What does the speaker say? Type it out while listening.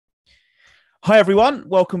Hi, everyone.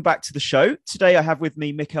 Welcome back to the show. Today, I have with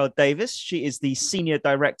me Mikel Davis. She is the Senior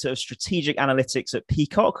Director of Strategic Analytics at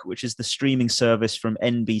Peacock, which is the streaming service from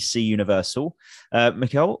NBC Universal.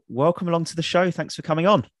 Mikel, welcome along to the show. Thanks for coming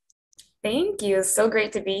on. Thank you. It's so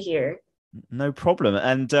great to be here. No problem.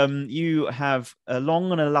 And you have a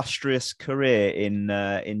long and illustrious career in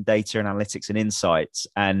data analytics and insights.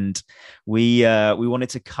 And we wanted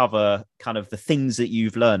to cover kind of the things that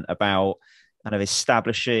you've learned about kind of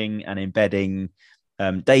establishing and embedding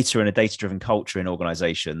data and a data-driven culture in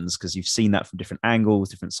organizations, because you've seen that from different angles,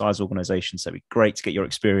 different size organizations. So it'd be great to get your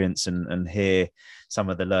experience and hear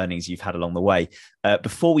some of the learnings you've had along the way.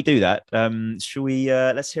 Before we do that, should we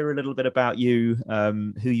let's hear a little bit about you,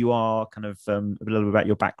 who you are, kind of a little bit about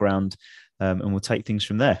your background, and we'll take things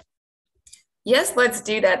from there. Yes, let's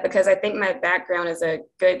do that because I think my background is a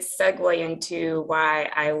good segue into why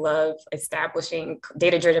I love establishing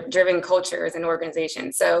data-driven cultures and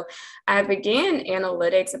organizations. So I began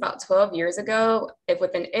analytics about 12 years ago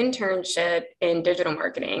with an internship in digital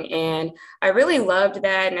marketing. And I really loved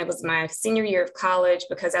that. And it was my senior year of college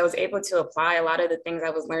because I was able to apply a lot of the things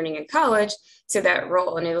I was learning in college to that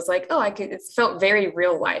role. And it was like, it felt very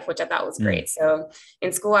real life, which I thought was Mm, great. So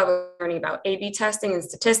in school, I was learning about A/B testing and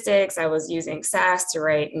statistics. I was using SAS to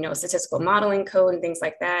write, statistical modeling code and things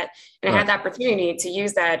like that. And I right. had the opportunity to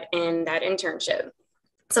use that in that internship.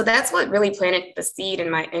 So that's what really planted the seed in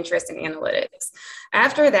my interest in analytics.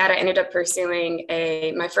 After that, I ended up pursuing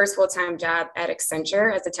my first full-time job at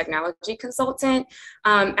Accenture as a technology consultant.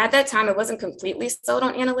 At that time, I wasn't completely sold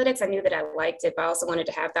on analytics. I knew that I liked it, but I also wanted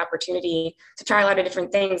to have the opportunity to try a lot of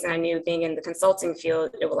different things. And I knew being in the consulting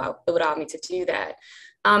field, it would allow me to do that.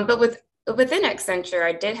 Within Accenture,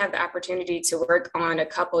 I did have the opportunity to work on a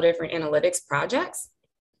couple different analytics projects.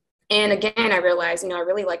 And again, I realized, I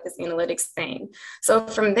really like this analytics thing. So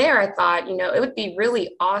from there, I thought, it would be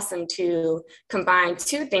really awesome to combine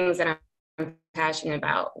two things that I'm passionate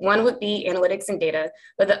about. One would be analytics and data,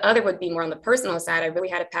 but the other would be more on the personal side. I really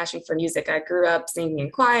had a passion for music. I grew up singing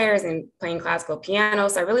in choirs and playing classical piano.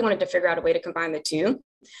 So I really wanted to figure out a way to combine the two.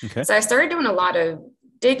 Okay. So I started doing a lot of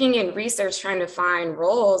digging in research, trying to find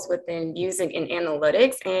roles within music and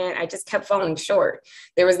analytics, and I just kept falling short.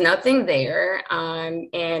 There was nothing there, and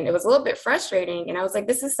it was a little bit frustrating. And I was like,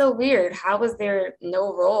 this is so weird. How was there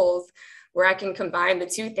no roles where I can combine the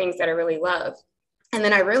two things that I really love? And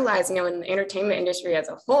then I realized, in the entertainment industry as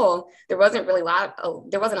a whole, there wasn't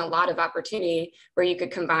a lot of opportunity where you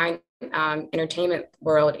could combine entertainment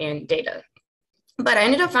world and data. But I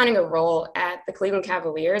ended up finding a role at the Cleveland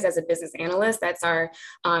Cavaliers as a business analyst. That's our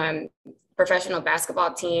professional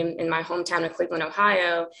basketball team in my hometown of Cleveland,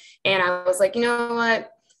 Ohio. And I was like, you know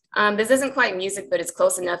what? This isn't quite music, but it's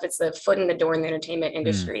close enough. It's a foot in the door in the entertainment Mm,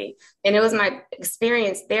 industry. And it was my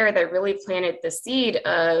experience there that really planted the seed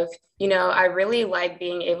of, I really like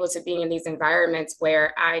being able to be in these environments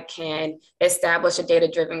where I can establish a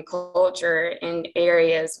data-driven culture in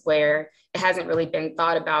areas where it hasn't really been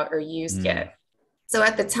thought about or used mm, yet. So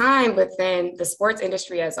at the time, within the sports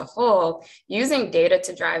industry as a whole, using data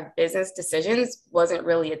to drive business decisions wasn't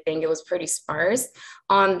really a thing. It was pretty sparse.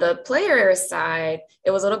 On the player side,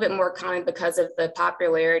 it was a little bit more common because of the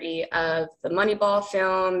popularity of the Moneyball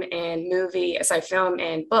film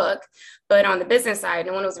and book. But on the business side,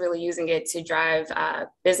 no one was really using it to drive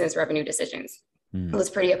business revenue decisions. It mm. was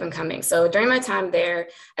pretty up and coming. So during my time there,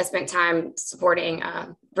 I spent time supporting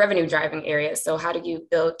revenue driving areas. So how do you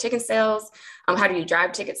build ticket sales? How do you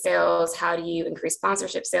drive ticket sales? How do you increase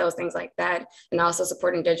sponsorship sales? Things like that. And also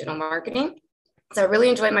supporting digital marketing. So I really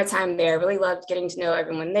enjoyed my time there. I really loved getting to know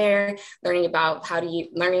everyone there, learning about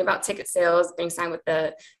ticket sales, being signed with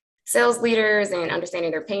the sales leaders and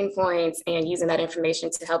understanding their pain points and using that information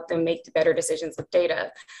to help them make better decisions with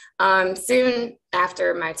data. Soon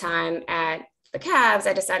after my time at the Cavs,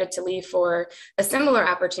 I decided to leave for a similar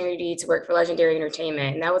opportunity to work for Legendary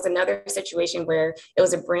Entertainment. And that was another situation where it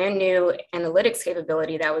was a brand new analytics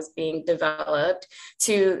capability that was being developed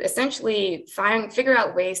to essentially figure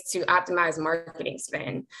out ways to optimize marketing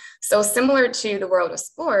spend. So similar to the world of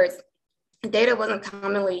sports, data wasn't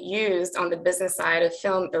commonly used on the business side of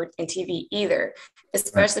film and TV either, Right.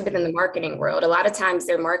 especially within the marketing world. A lot of times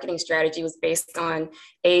their marketing strategy was based on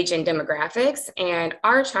age and demographics. And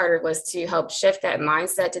our charter was to help shift that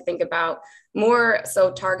mindset to think about more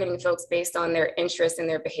so targeting folks based on their interests and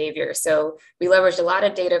their behavior. So we leveraged a lot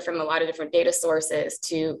of data from a lot of different data sources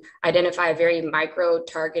to identify very micro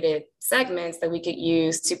targeted segments that we could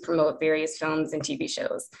use to promote various films and TV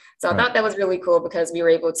shows. So I Right. thought that was really cool because we were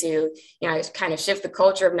able to, kind of shift the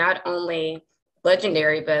culture of not only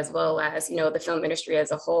Legendary, but as well as, the film industry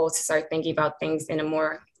as a whole to start thinking about things in a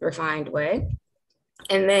more refined way.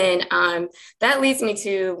 And then that leads me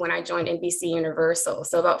to when I joined NBC Universal.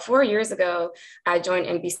 So about 4 years ago, I joined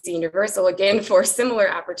NBC Universal again for a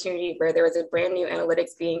similar opportunity where there was a brand new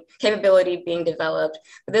analytics capability being developed.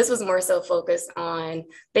 But this was more so focused on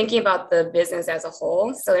thinking about the business as a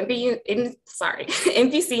whole. So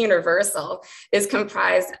NBC Universal is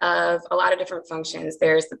comprised of a lot of different functions.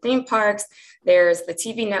 There's the theme parks, there's the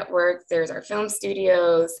TV network, there's our film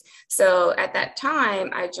studios. So at that time,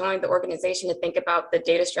 I joined the organization to think about the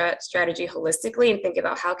data strategy holistically and think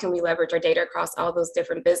about how can we leverage our data across all those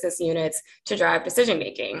different business units to drive decision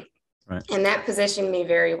making. Right. And that positioned me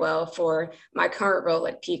very well for my current role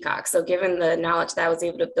at Peacock. So given the knowledge that I was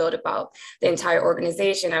able to build about the entire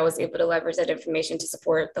organization, I was able to leverage that information to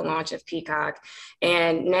support the launch of Peacock.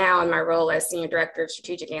 And now in my role as Senior Director of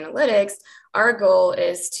Strategic Analytics, our goal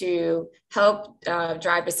is to help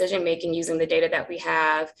drive decision-making using the data that we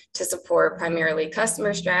have to support primarily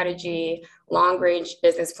customer strategy, long-range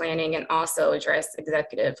business planning, and also address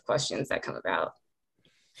executive questions that come about.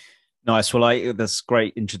 Nice. Well, that's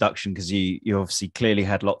great introduction because you obviously clearly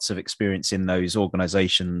had lots of experience in those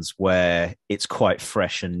organizations where it's quite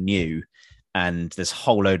fresh and new. And there's a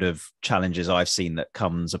whole load of challenges I've seen that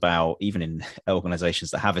comes about even in organizations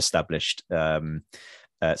that have established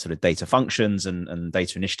sort of data functions and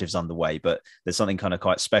data initiatives underway. But there's something kind of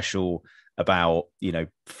quite special about,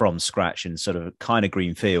 from scratch and sort of kind of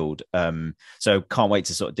greenfield. So can't wait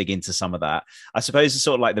to sort of dig into some of that. I suppose it's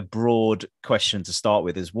sort of like the broad question to start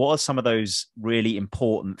with is what are some of those really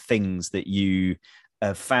important things that you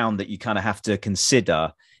have found that you kind of have to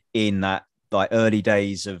consider in that like early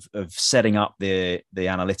days of setting up the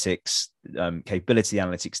analytics capability,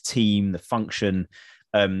 analytics team, the function,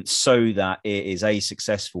 so that it is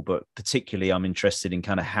successful, but particularly I'm interested in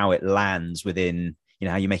kind of how it lands within,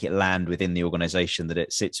 how you make it land within the organization that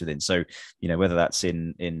it sits within. So, whether that's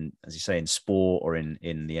in, as you say, in sport or in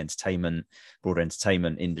the broader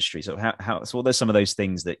entertainment industry. So so what are some of those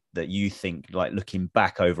things that you think, like looking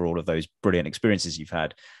back over all of those brilliant experiences you've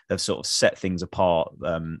had, have sort of set things apart,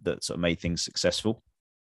 that sort of made things successful?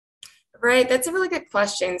 Right, that's a really good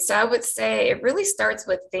question. So I would say it really starts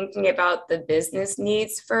with thinking about the business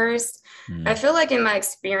needs first. I feel like in my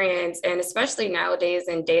experience, and especially nowadays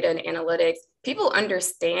in data and analytics, people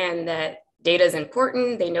understand that data is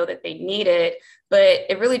important, they know that they need it, but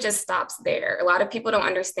it really just stops there. A lot of people don't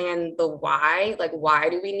understand the why, like why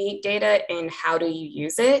do we need data and how do you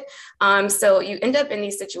use it? So you end up in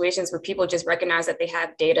these situations where people just recognize that they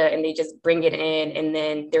have data and they just bring it in and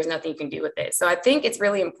then there's nothing you can do with it. So I think it's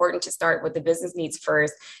really important to start with the business needs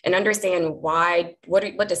first and understand why,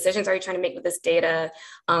 what decisions are you trying to make with this data?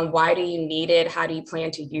 Why do you need it? How do you plan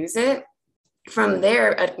to use it? From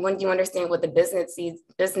there, when you understand what the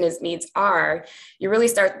business needs are, you really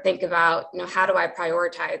start to think about, how do I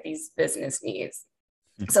prioritize these business needs?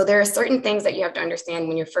 So there are certain things that you have to understand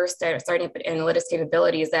when you're first starting up analytics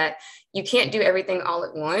capabilities that you can't do everything all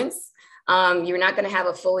at once. You're not going to have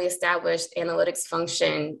a fully established analytics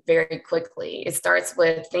function very quickly. It starts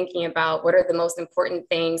with thinking about what are the most important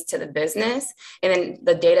things to the business, and then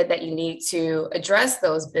the data that you need to address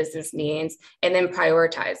those business needs, and then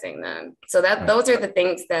prioritizing them. So those are the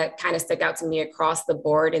things that kind of stick out to me across the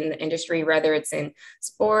board in the industry, whether it's in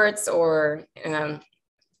sports or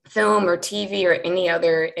film or TV or any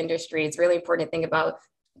other industry. It's really important to think about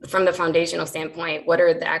from the foundational standpoint, what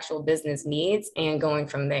are the actual business needs and going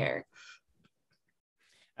from there.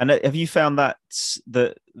 And have you found that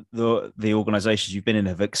the organizations you've been in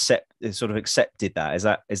have accepted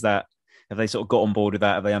that? Is that have they sort of got on board with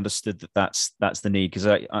that? Have they understood that that's the need? Because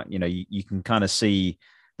you can kind of see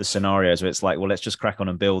the scenarios where it's like, well, let's just crack on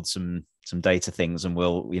and build some data things, and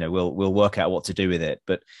we'll work out what to do with it.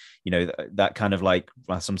 But that kind of like,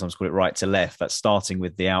 I sometimes call it right to left. That's starting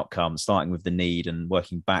with the outcome, starting with the need, and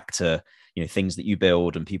working back to things that you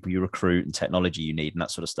build and people you recruit and technology you need and that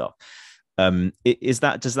sort of stuff.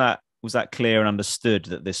 Was that clear and understood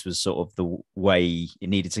that this was sort of the way it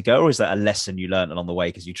needed to go, or is that a lesson you learned along the way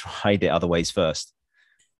because you tried it other ways first?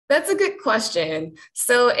 That's a good question.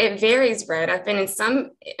 So it varies, right? I've been in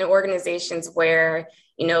some organizations where,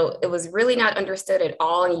 it was really not understood at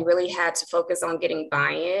all, and you really had to focus on getting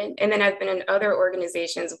buy-in. And then I've been in other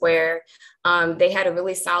organizations where they had a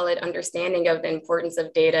really solid understanding of the importance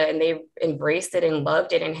of data, and they embraced it and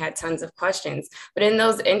loved it and had tons of questions. But in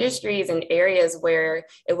those industries and areas where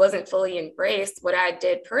it wasn't fully embraced, what I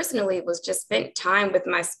did personally was just spend time with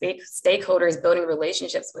my stakeholders, building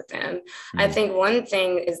relationships with them. I think one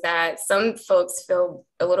thing is that some folks feel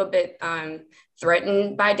a little bit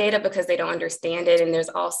threatened by data because they don't understand it. And there's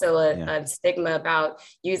also Yeah. a stigma about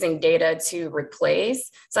using data to replace.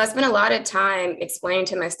 So I spent a lot of time explaining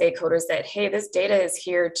to my stakeholders that, hey, this data is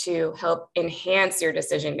here to help enhance your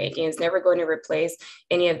decision making. It's never going to replace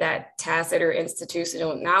any of that tacit or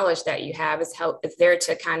institutional knowledge that you have. It's there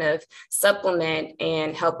to kind of supplement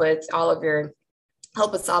and help with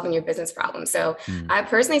solving your business problem. So I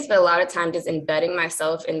personally spent a lot of time just embedding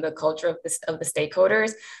myself in the culture of the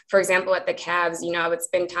stakeholders. For example, at the Cavs, I would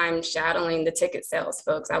spend time shadowing the ticket sales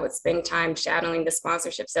folks. I would spend time shadowing the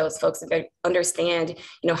sponsorship sales folks and understand,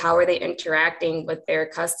 how are they interacting with their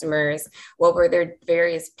customers? What were their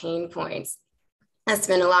various pain points? I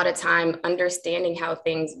spent a lot of time understanding how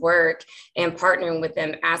things work and partnering with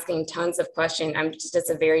them, asking tons of questions. I'm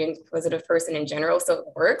just a very inquisitive person in general, so it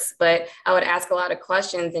works, but I would ask a lot of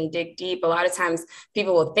questions and dig deep. A lot of times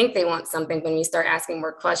people will think they want something. When you start asking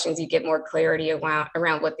more questions, you get more clarity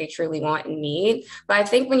around what they truly want and need. But I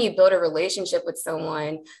think when you build a relationship with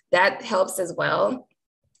someone, that helps as well.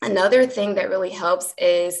 Another thing that really helps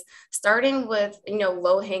is starting with,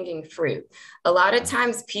 low-hanging fruit. A lot of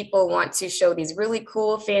times people want to show these really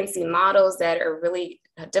cool, fancy models that are really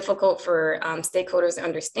difficult for stakeholders to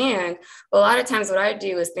understand. But a lot of times what I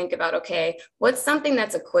do is think about, okay, what's something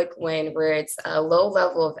that's a quick win where it's a low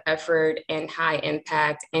level of effort and high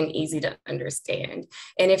impact and easy to understand.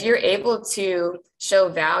 And if you're able to show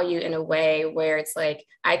value in a way where it's like,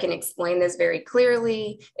 I can explain this very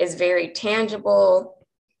clearly, it's very tangible,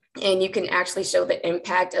 and you can actually show the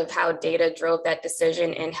impact of how data drove that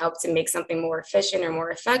decision and help to make something more efficient or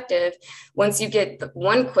more effective. Once you get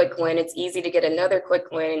one quick win, it's easy to get another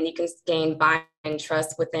quick win, and you can gain buy-in and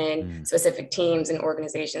trust within specific teams and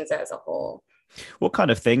organizations as a whole. What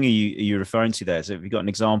kind of thing are you referring to there? So have you got an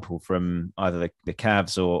example from either the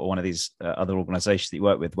Cavs or one of these other organizations that you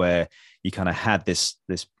work with where you kind of had this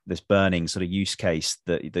burning sort of use case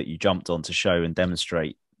that you jumped on to show and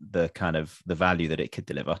demonstrate the kind of the value that it could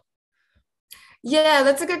deliver? Yeah,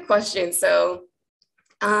 that's a good question. So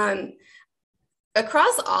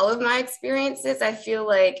across all of my experiences, I feel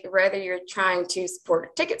like whether you're trying to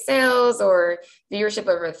support ticket sales or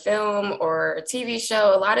viewership of a film or a TV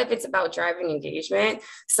show, a lot of it's about driving engagement.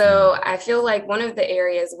 So I feel like one of the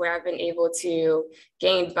areas where I've been able to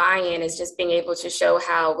gain buy-in is just being able to show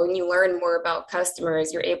how when you learn more about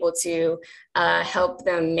customers, you're able to help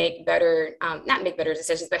them make better, not make better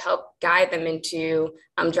decisions, but help guide them into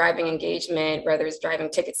driving engagement, whether it's driving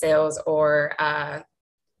ticket sales or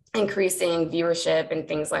increasing viewership and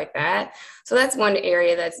things like that. So that's one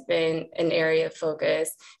area that's been an area of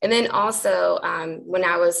focus. And then also when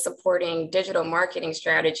I was supporting digital marketing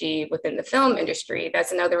strategy within the film industry,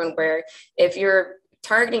 that's another one where if you're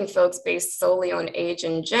targeting folks based solely on age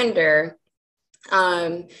and gender,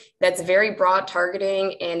 that's very broad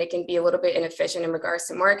targeting, and it can be a little bit inefficient in regards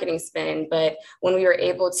to marketing spend. But when we were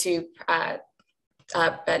able to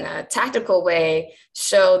in a tactical way,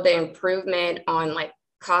 show the improvement on like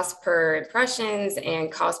cost per impressions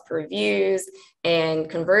and cost per views and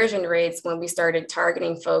conversion rates when we started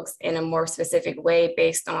targeting folks in a more specific way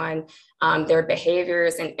based on their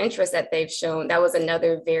behaviors and interests that they've shown. That was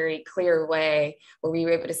another very clear way where we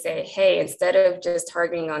were able to say, hey, instead of just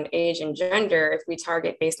targeting on age and gender, if we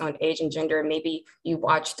target based on age and gender, maybe you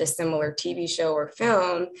watched a similar TV show or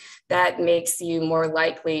film, that makes you more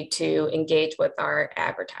likely to engage with our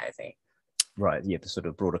advertising. Right. You have the sort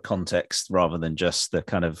of broader context rather than just the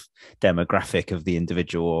kind of demographic of the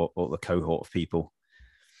individual or the cohort of people.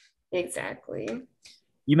 Exactly.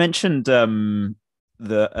 You mentioned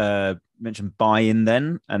mentioned buy-in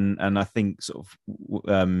then, and I think sort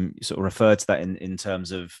of referred to that in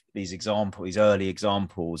terms of these early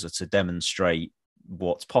examples are to demonstrate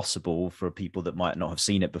what's possible for people that might not have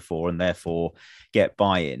seen it before and therefore get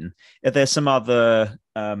buy-in. Are there some other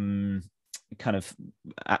kind of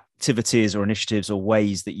activities or initiatives or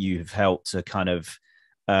ways that you've helped to kind of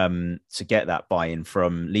to get that buy-in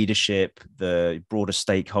from leadership, the broader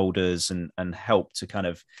stakeholders, and help to kind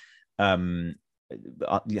of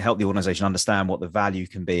help the organization understand what the value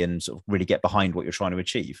can be and sort of really get behind what you're trying to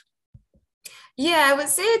achieve? Yeah, I would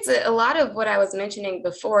say it's a lot of what I was mentioning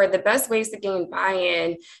before. The best ways to gain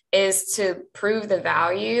buy-in is to prove the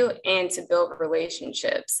value and to build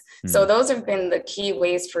relationships. So those have been the key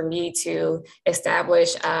ways for me to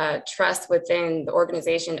establish trust within the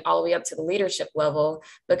organization all the way up to the leadership level,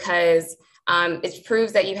 because it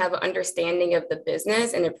proves that you have an understanding of the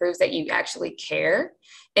business and it proves that you actually care.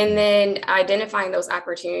 And then identifying those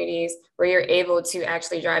opportunities where you're able to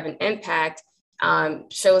actually drive an impact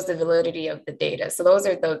shows the validity of the data. So those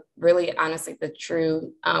are the really, honestly, the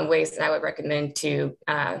true ways that I would recommend to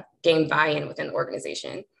gain buy-in within the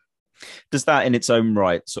organization. Does that in its own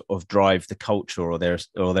right sort of drive the culture, or there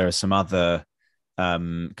are some other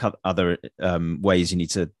ways you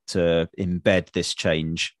need to embed this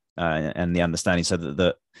change and the understanding, so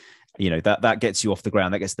that that gets you off the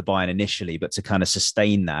ground, that gets the buy-in initially, but to kind of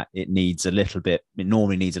sustain that, it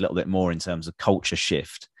normally needs a little bit more in terms of culture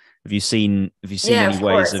shift. Have you seen Yeah, any of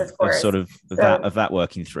ways course, of of course. that So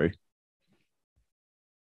working through?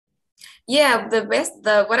 yeah,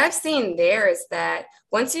 the what I've seen there is that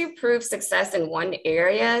once you prove success in one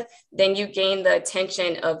area, then you gain the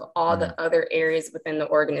attention of all Mm, the other areas within the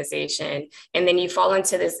organization. And then you fall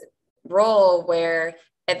into this role where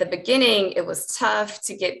at the beginning it was tough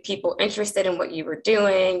to get people interested in what you were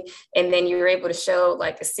doing. And then you were able to show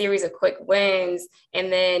like a series of quick wins.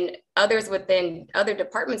 And then others within other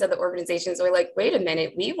departments of the organizations were like, wait a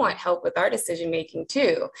minute, we want help with our decision making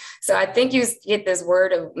too. So I think you get this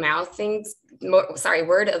word of mouth thing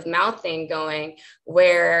going,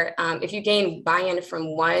 where if you gain buy-in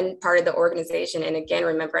from one part of the organization, and again,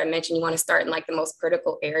 remember I mentioned you want to start in like the most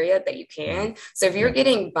critical area that you mm, can. So if you're yeah.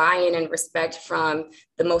 getting buy-in and respect from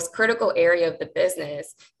the most critical area of the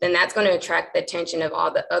business, then that's going to attract the attention of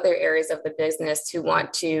all the other areas of the business who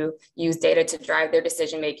want to use data to drive their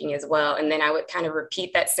decision making as well. And then I would kind of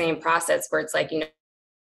repeat that same process where it's like,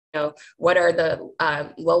 what are the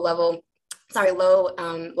low level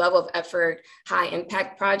of effort, high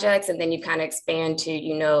impact projects, and then you kind of expand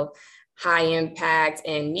to, high impact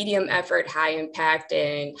and medium effort, high impact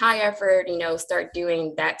and high effort, start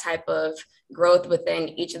doing that type of growth within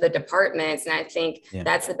each of the departments. And I think Yeah.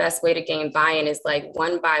 that's the best way to gain buy-in, is like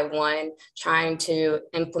one by one, trying to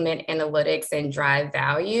implement analytics and drive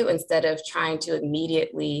value instead of trying to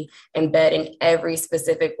immediately embed in every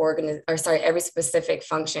specific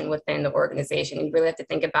function within the organization. You really have to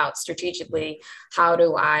think about strategically, how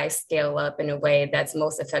do I scale up in a way that's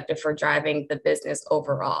most effective for driving the business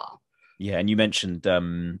overall? Yeah, and you mentioned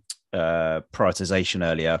prioritization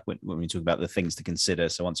earlier when we talk about the things to consider.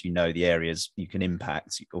 So once you know the areas you can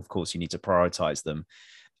impact, of course, you need to prioritize them.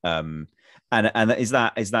 Um, and is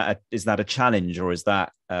that a challenge, or is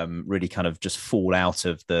that really kind of just fall out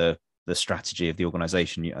of the strategy of the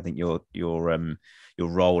organization? I think your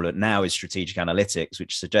role at now is strategic analytics,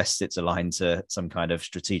 which suggests it's aligned to some kind of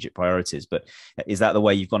strategic priorities. But is that the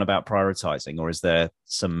way you've gone about prioritizing, or is there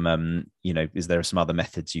some other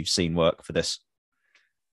methods you've seen work for this?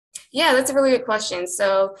 Yeah, that's a really good question.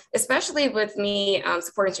 So, especially with me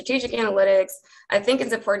supporting strategic analytics, I think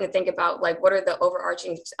it's important to think about like what are the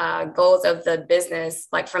overarching goals of the business,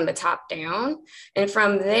 like from the top down, and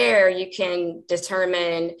from there you can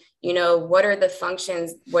determine, what are the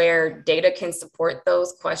functions where data can support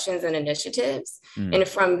those questions and initiatives, Mm, and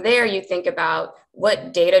from there you think about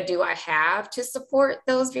what data do I have to support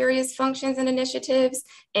those various functions and initiatives,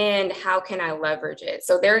 and how can I leverage it?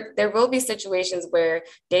 So there will be situations where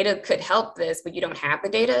data could help this, but you don't have the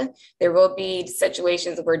data. There will be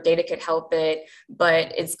situations where data could help it,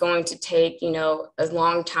 but it's going to take, a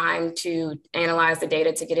long time to analyze the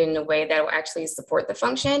data to get it in a way that will actually support the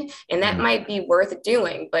function. And that mm, might be worth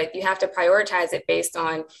doing, but you have to prioritize it based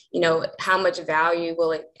on, how much value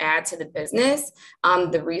will it add to the business,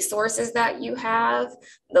 the resources that you have,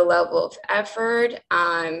 the level of effort,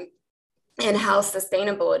 and how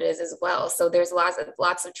sustainable it is as well. So there's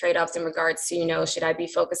lots of trade-offs in regards to, should I be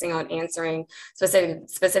focusing on answering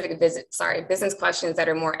business questions that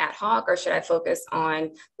are more ad hoc, or should I focus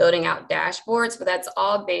on building out dashboards? But that's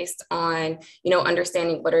all based on,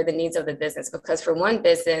 understanding what are the needs of the business. Because for one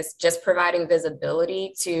business, just providing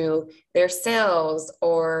visibility to their sales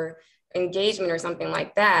or engagement or something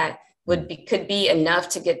like that mm. could be enough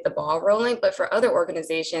to get the ball rolling. But for other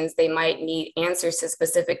organizations, they might need answers to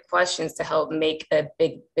specific questions to help make a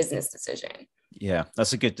big business decision. Yeah,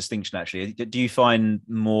 that's a good distinction, actually. Do you find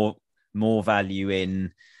more value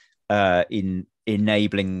in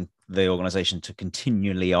enabling the organization to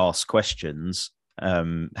continually ask questions,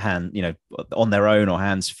 on their own or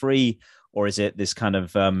hands free, or is it this kind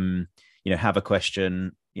of have a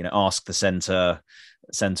question, ask the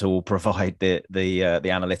center will provide the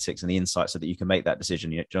analytics and the insights so that you can make that decision?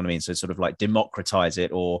 Do you know what I mean? So sort of like democratize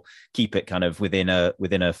it, or keep it kind of within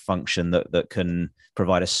a function that can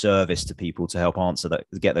provide a service to people to help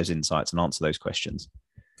get those insights and answer those questions.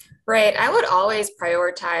 Right. I would always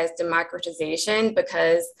prioritize democratization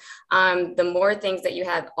because the more things that you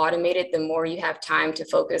have automated, the more you have time to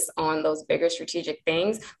focus on those bigger strategic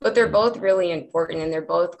things. But they're both really important, and they're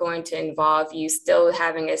both going to involve you still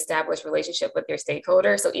having an established relationship with your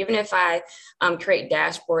stakeholder. So even if I create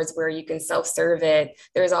dashboards where you can self-serve it,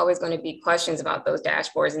 there's always going to be questions about those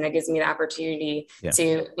dashboards. And that gives me the opportunity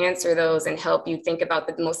to answer those and help you think about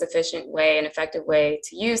the most efficient way and effective way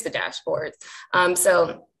to use the dashboards.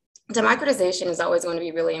 So democratization is always going to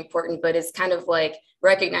be really important, but it's kind of like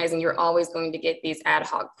recognizing you're always going to get these ad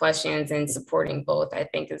hoc questions, and supporting both, I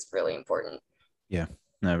think, is really important. Yeah,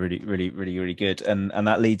 no, really good. And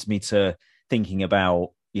that leads me to thinking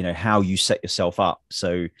about, how you set yourself up.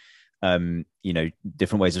 So, different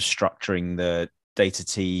ways of structuring the data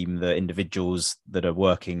team, the individuals that are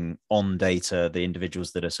working on data, the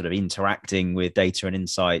individuals that are sort of interacting with data and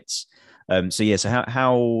insights. So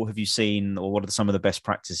how have you seen, or what are some of the best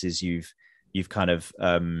practices you've kind of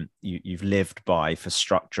you've lived by for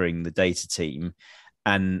structuring the data team?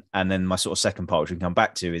 And then my sort of second part, which we can come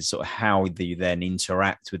back to, is sort of how do you then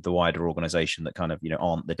interact with the wider organization that kind of,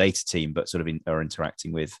 aren't the data team, but sort of are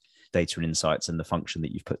interacting with data and insights and the function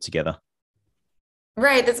that you've put together?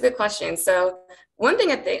 Right, that's a good question. So one thing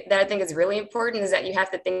that I think is really important is that you have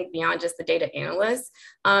to think beyond just the data analyst.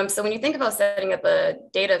 So when you think about setting up a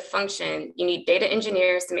data function, you need data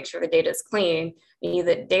engineers to make sure the data is clean. You need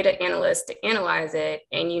the data analyst to analyze it,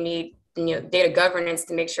 and you need data governance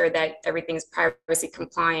to make sure that everything's privacy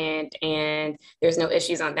compliant and there's no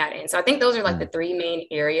issues on that end. So I think those are like the three main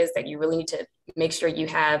areas that you really need to make sure you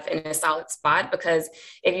have in a solid spot, because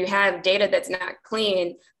if you have data that's not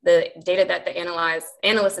clean, the data that the analyst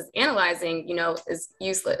is analyzing, is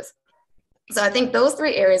useless. So I think those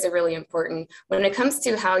three areas are really important. When it comes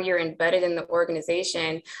to how you're embedded in the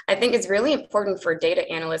organization, I think it's really important for data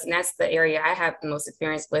analysts, and that's the area I have the most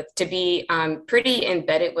experience with, to be pretty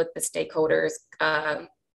embedded with the stakeholders'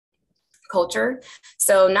 culture.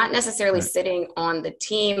 So not necessarily sitting on the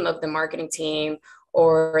team of the marketing team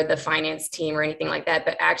or the finance team or anything like that,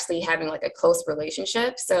 but actually having like a close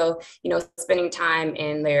relationship. So, spending time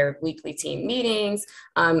in their weekly team meetings,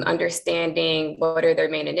 understanding what are their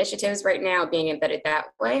main initiatives right now, being embedded that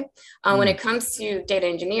way. When it comes to data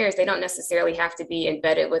engineers, they don't necessarily have to be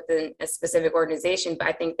embedded within a specific organization, but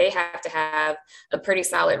I think they have to have a pretty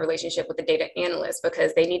solid relationship with the data analyst,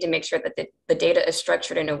 because they need to make sure that the data is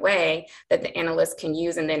structured in a way that the analyst can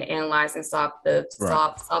use and then analyze and solve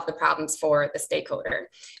the problems for the stakeholder.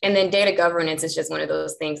 And then data governance is just one of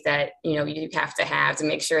those things that you have to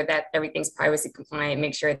make sure that everything's privacy compliant,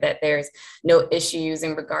 make sure that there's no issues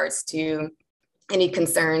in regards to any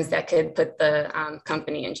concerns that could put the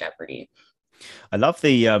company in jeopardy. I love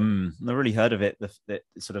I've really heard of it that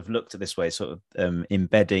sort of looked at this way, sort of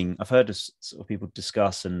embedding. I've heard sort of people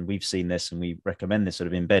discuss, and we've seen this, and we recommend this sort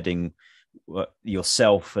of embedding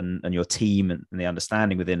yourself and your team and the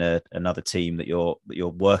understanding within another team that you're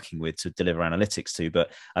working with to deliver analytics to.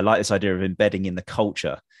 But I like this idea of embedding in the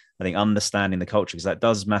culture. I think understanding the culture, because that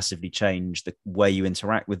does massively change the way you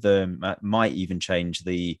interact with them. That might even change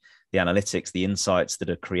the analytics, the insights that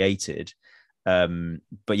are created.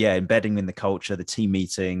 But yeah, embedding in the culture, the team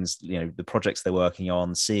meetings, the projects they're working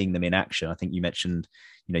on, seeing them in action. I think you mentioned,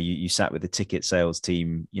 you sat with the ticket sales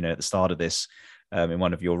team, at the start of this, in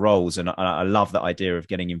one of your roles, and I love that idea of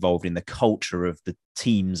getting involved in the culture of the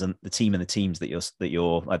teams and the teams that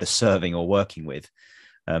you're either serving or working with.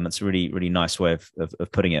 That's a really nice way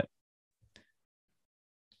of putting it.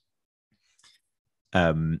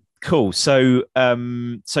 Cool. So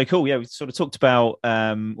cool. Yeah, we sort of talked about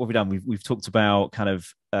what we've done. We've talked about kind of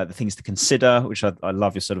the things to consider, which I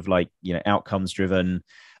love. Your sort of like outcomes driven,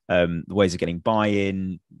 the ways of getting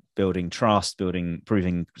buy-in, building trust,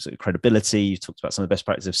 proving sort of credibility. You talked about some of the best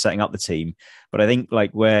practices of setting up the team, but I think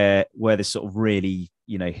like where this sort of really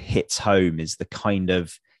hits home is the kind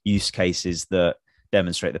of use cases that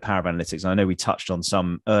demonstrate the power of analytics. And I know we touched on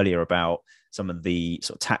some earlier about some of the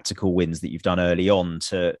sort of tactical wins that you've done early on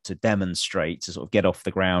to demonstrate, to sort of get off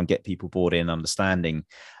the ground, get people bought in, understanding.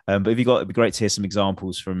 But it'd be great to hear some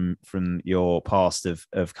examples from your past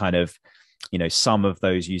of kind of some of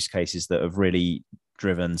those use cases that have really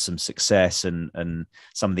driven some success, and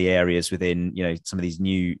some of the areas within some of these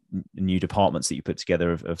new departments that you put together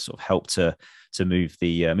have sort of helped to move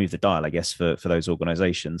the dial, I guess, for those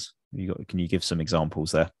organizations. Can you give some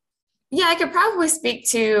examples there? Yeah, I could probably speak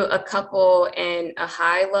to a couple in a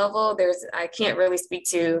high level. I can't really speak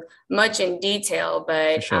to much in detail,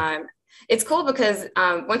 but For sure. it's cool because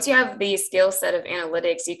once you have the skill set of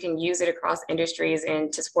analytics, you can use it across industries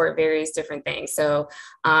and to support various different things. So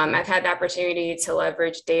I've had the opportunity to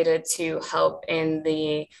leverage data to help in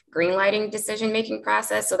the greenlighting decision-making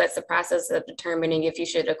process. So that's the process of determining if you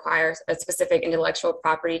should acquire a specific intellectual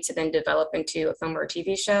property to then develop into a film or a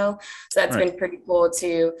TV show. So that's been pretty cool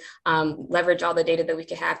to leverage all the data that we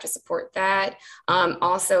could have to support that.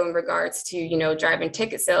 Also in regards to, you know, driving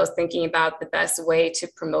ticket sales, thinking about the best way to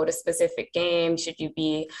promote a specific game. Should you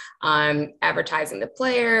be advertising the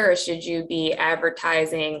player, or should you be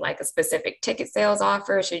advertising like a specific ticket sales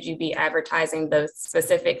offer? Should you be advertising the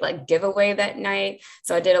specific like giveaway that night?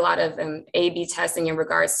 So I did a lot of A/B testing in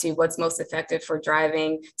regards to what's most effective for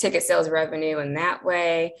driving ticket sales revenue in that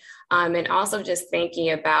way. And also just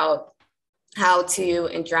thinking about how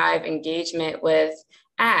to drive engagement with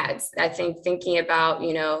ads. I think thinking about,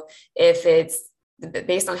 you know, if it's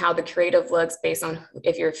based on how the creative looks, based on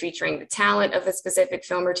if you're featuring the talent of a specific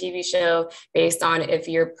film or TV show, based on if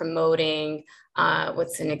you're promoting,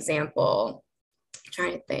 what's an example? I'm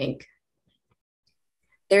trying to think.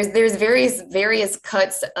 There's various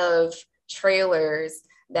cuts of trailers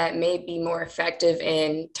that may be more effective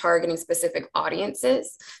in targeting specific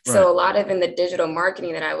audiences. Right. So a lot of in the digital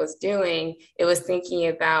marketing that I was doing, it was thinking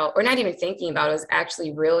about, or not even thinking about, it was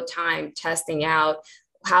actually real time testing out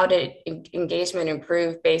how did engagement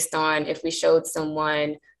improve based on if we showed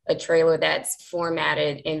someone a trailer that's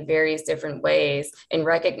formatted in various different ways, and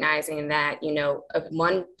recognizing that, you know,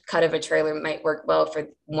 one cut of a trailer might work well for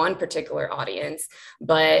one particular audience,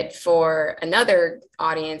 but for another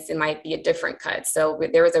audience, it might be a different cut. So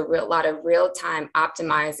there was a lot of real-time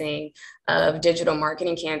optimizing of digital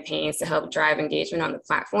marketing campaigns to help drive engagement on the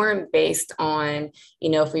platform based on,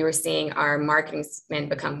 you know, if we were seeing our marketing spend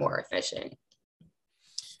become more efficient.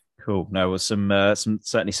 Cool. No, well, some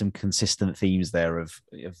certainly some consistent themes there of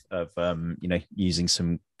you know, using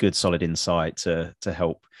some good solid insight to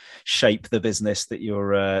help shape the business that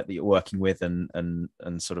you're working with, and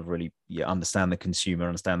sort of really understand the consumer,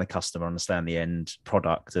 understand the customer, understand the end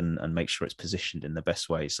product, and make sure it's positioned in the best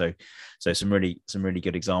way. So some really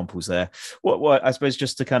good examples there. What I suppose,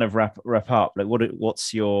 just to kind of wrap up, like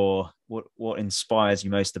what inspires you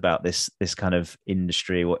most about this kind of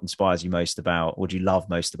industry? What inspires you most about, what do you love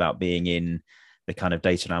most about being in the kind of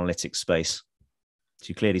data and analytics space? So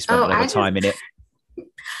you clearly spent a lot of time in it.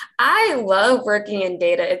 I love working in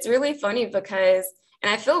data. It's really funny because,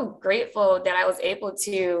 and I feel grateful that I was able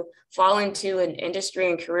to fall into an industry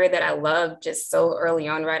and career that I love just so early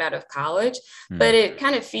on, right out of college. But it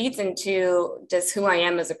kind of feeds into just who I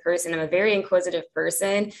am as a person. I'm a very inquisitive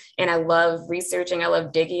person, and I love researching. I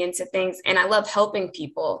love digging into things, and I love helping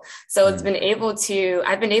people. So I've been able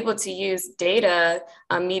to use data,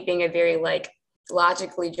 me being a very like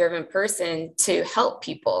logically driven person, to help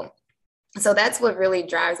people. So that's what really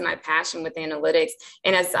drives my passion with analytics.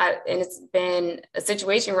 And it's been a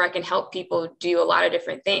situation where I can help people do a lot of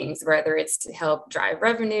different things, whether it's to help drive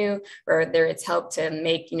revenue, whether it's help to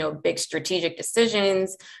make, you know, big strategic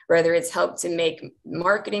decisions, whether it's help to make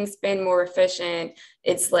marketing spend more efficient.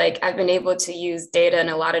 It's like I've been able to use data in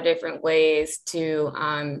a lot of different ways to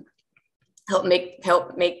help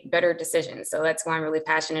make better decisions. So that's why I'm really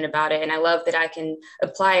passionate about it. And I love that I can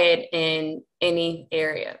apply it in any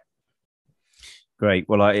area. Great.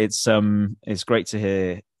 Well, it's great to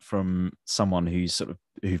hear from someone who's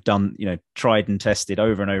who've done, you know, tried and tested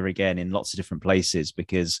over and over again in lots of different places,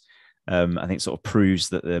 because I think it sort of proves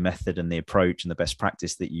that the method and the approach and the best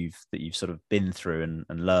practice that you've sort of been through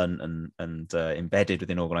and learned and embedded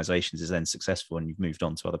within organizations is then successful, and you've moved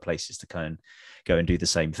on to other places to kind of go and do the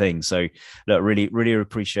same thing. So look, really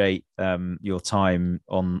appreciate your time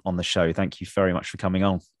on the show. Thank you very much for coming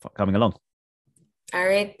along. All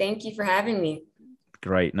right. Thank you for having me.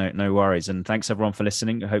 Great. No worries. And thanks everyone for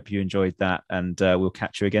listening. I hope you enjoyed that, and we'll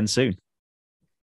catch you again soon.